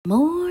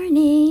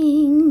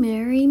Morning,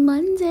 Merry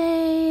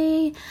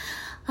Monday.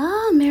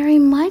 Merry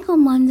Michael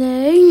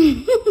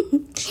Monday.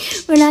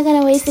 We're not going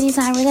to waste any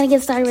time. We're going to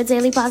get started with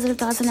daily positive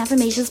thoughts and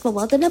affirmations for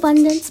wealth and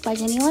abundance by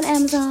Jenny on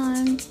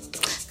Amazon.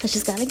 Because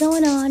she's got it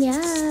going on,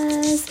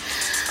 yes.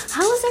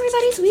 How was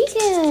everybody's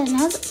weekend?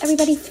 How's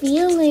everybody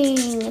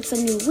feeling? It's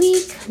a new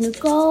week, new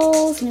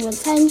goals, new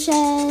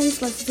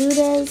intentions. Let's do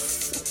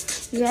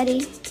this. You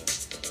ready?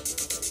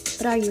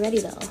 But are you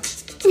ready though?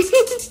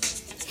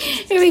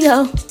 Here we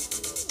go.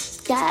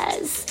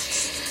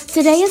 Yes.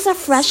 Today is a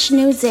fresh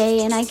new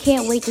day and I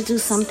can't wait to do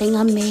something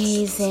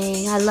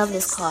amazing. I love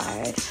this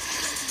card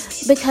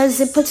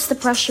because it puts the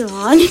pressure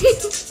on.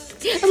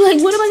 I'm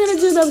like, what am I going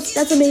to do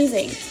that's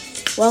amazing?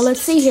 Well, let's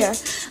see here.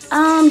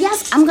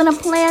 Yes, I'm going to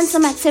plan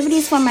some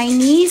activities for my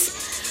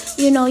niece.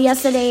 You know,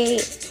 yesterday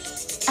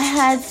I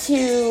had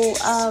to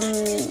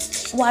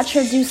watch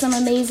her do some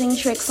amazing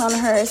tricks on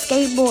her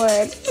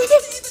skateboard.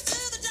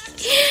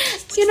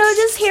 You know,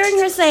 just hearing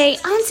her say,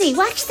 Auntie,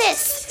 watch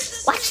this.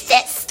 Watch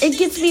this. It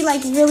gets me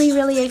like really,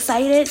 really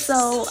excited.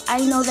 So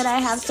I know that I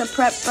have to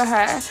prep for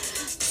her.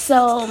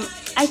 So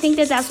I think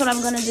that's what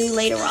I'm going to do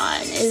later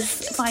on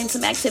is find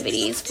some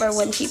activities for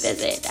when she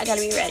visits. I got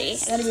to be ready.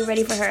 I got to be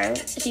ready for her.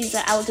 She's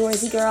an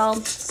outdoorsy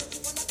girl.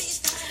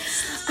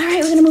 All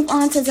right, we're going to move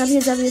on to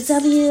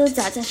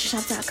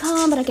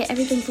www.dashshop.com. But I get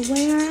everything for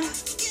where?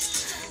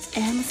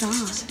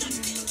 Amazon.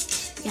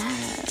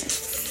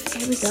 Yes.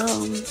 Here we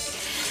go.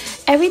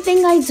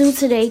 Everything I do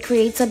today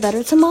creates a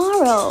better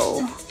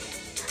tomorrow.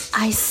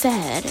 I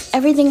said,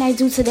 everything I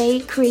do today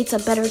creates a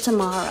better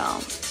tomorrow.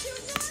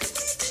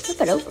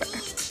 Flip it over.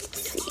 Let's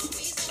see.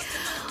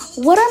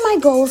 What are my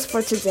goals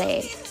for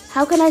today?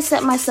 How can I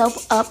set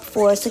myself up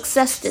for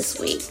success this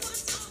week?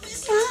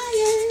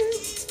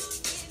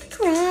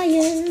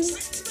 Crying, yes.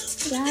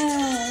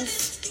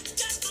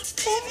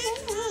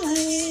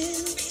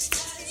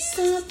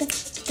 Something,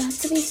 got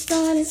to be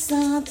starting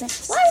something.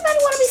 Why everybody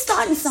want to be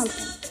starting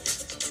something?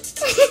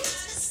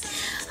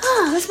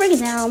 Let's break it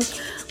down.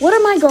 What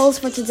are my goals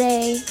for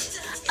today?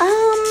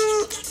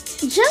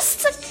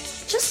 Just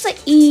to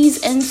ease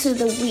into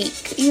the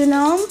week, you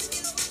know?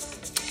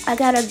 I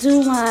gotta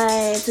do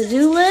my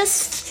to-do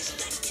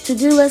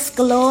list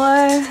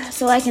galore,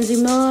 so I can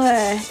do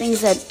more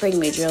things that bring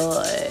me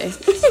joy.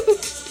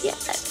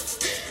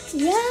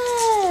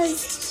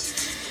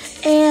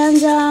 Yes.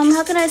 And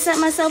how can I set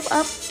myself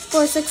up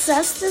for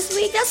success this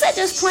week? I said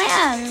just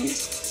plan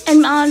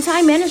and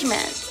time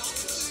management.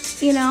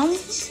 You know?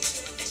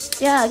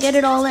 Yeah, get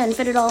it all in,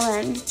 fit it all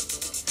in.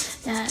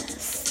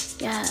 Yes.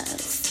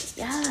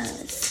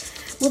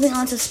 Moving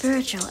on to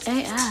spiritual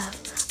AF. I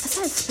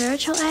said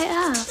spiritual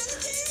AF.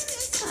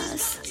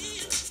 Yes.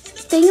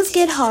 Things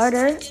get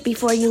harder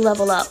before you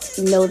level up.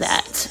 Know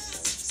that.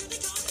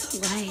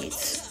 Right.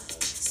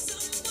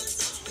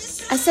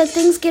 I said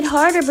things get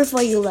harder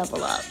before you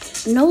level up.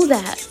 Know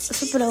that. Let's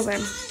flip it over.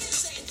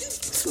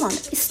 Just want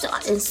to be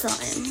starting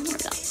something. Here we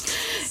go.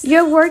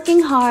 You're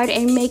working hard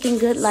and making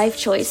good life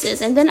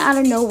choices, and then out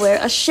of nowhere,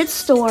 a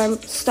shitstorm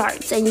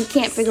starts, and you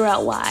can't figure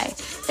out why.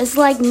 It's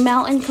like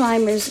mountain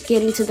climbers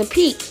getting to the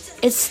peak.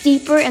 It's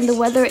steeper, and the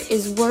weather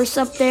is worse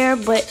up there,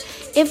 but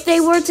if they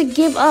were to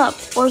give up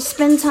or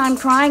spend time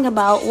crying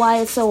about why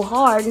it's so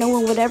hard, no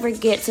one would ever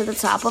get to the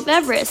top of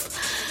Everest.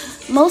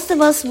 Most of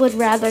us would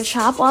rather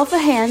chop off a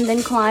hand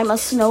than climb a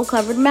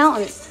snow-covered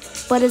mountain,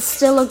 but it's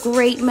still a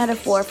great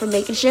metaphor for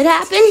making shit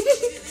happen.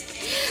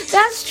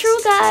 That's true,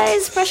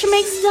 guys. Pressure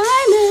makes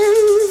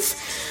diamonds.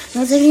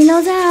 No diggity,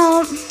 no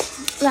doubt.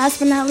 Last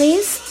but not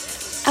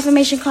least,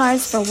 affirmation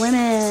cards for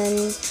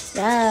women.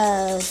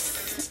 Yes.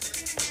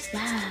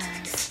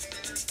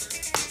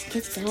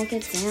 Get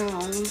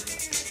down.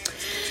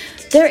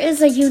 There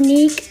is a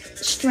unique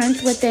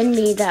strength within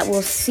me that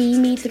will see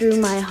me through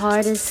my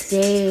hardest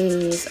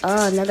days.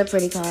 Oh, another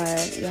pretty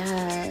card.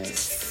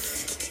 Yes.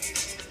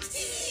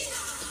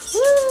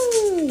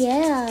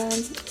 Yeah.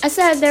 I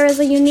said there is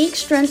a unique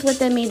strength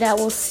within me that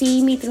will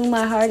see me through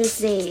my hardest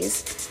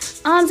days.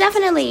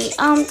 Definitely.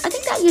 I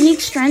think that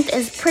unique strength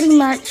is pretty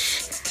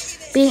much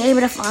being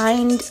able to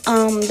find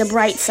the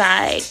bright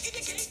side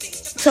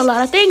to a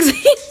lot of things.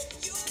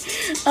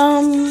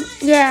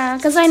 Yeah,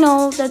 because I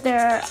know that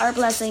there are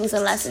blessings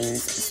and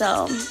lessons.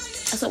 So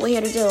that's what we're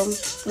here to do.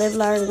 Live,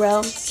 learn,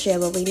 grow, share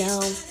what we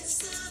know.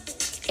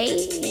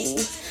 Hey.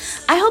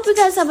 I hope you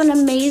guys have an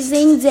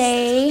amazing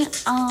day.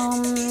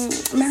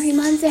 Merry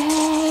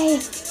Monday.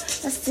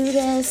 Let's do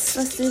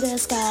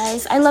this,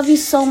 guys. I love you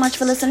so much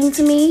for listening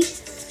to me.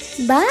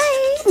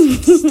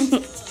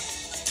 Bye.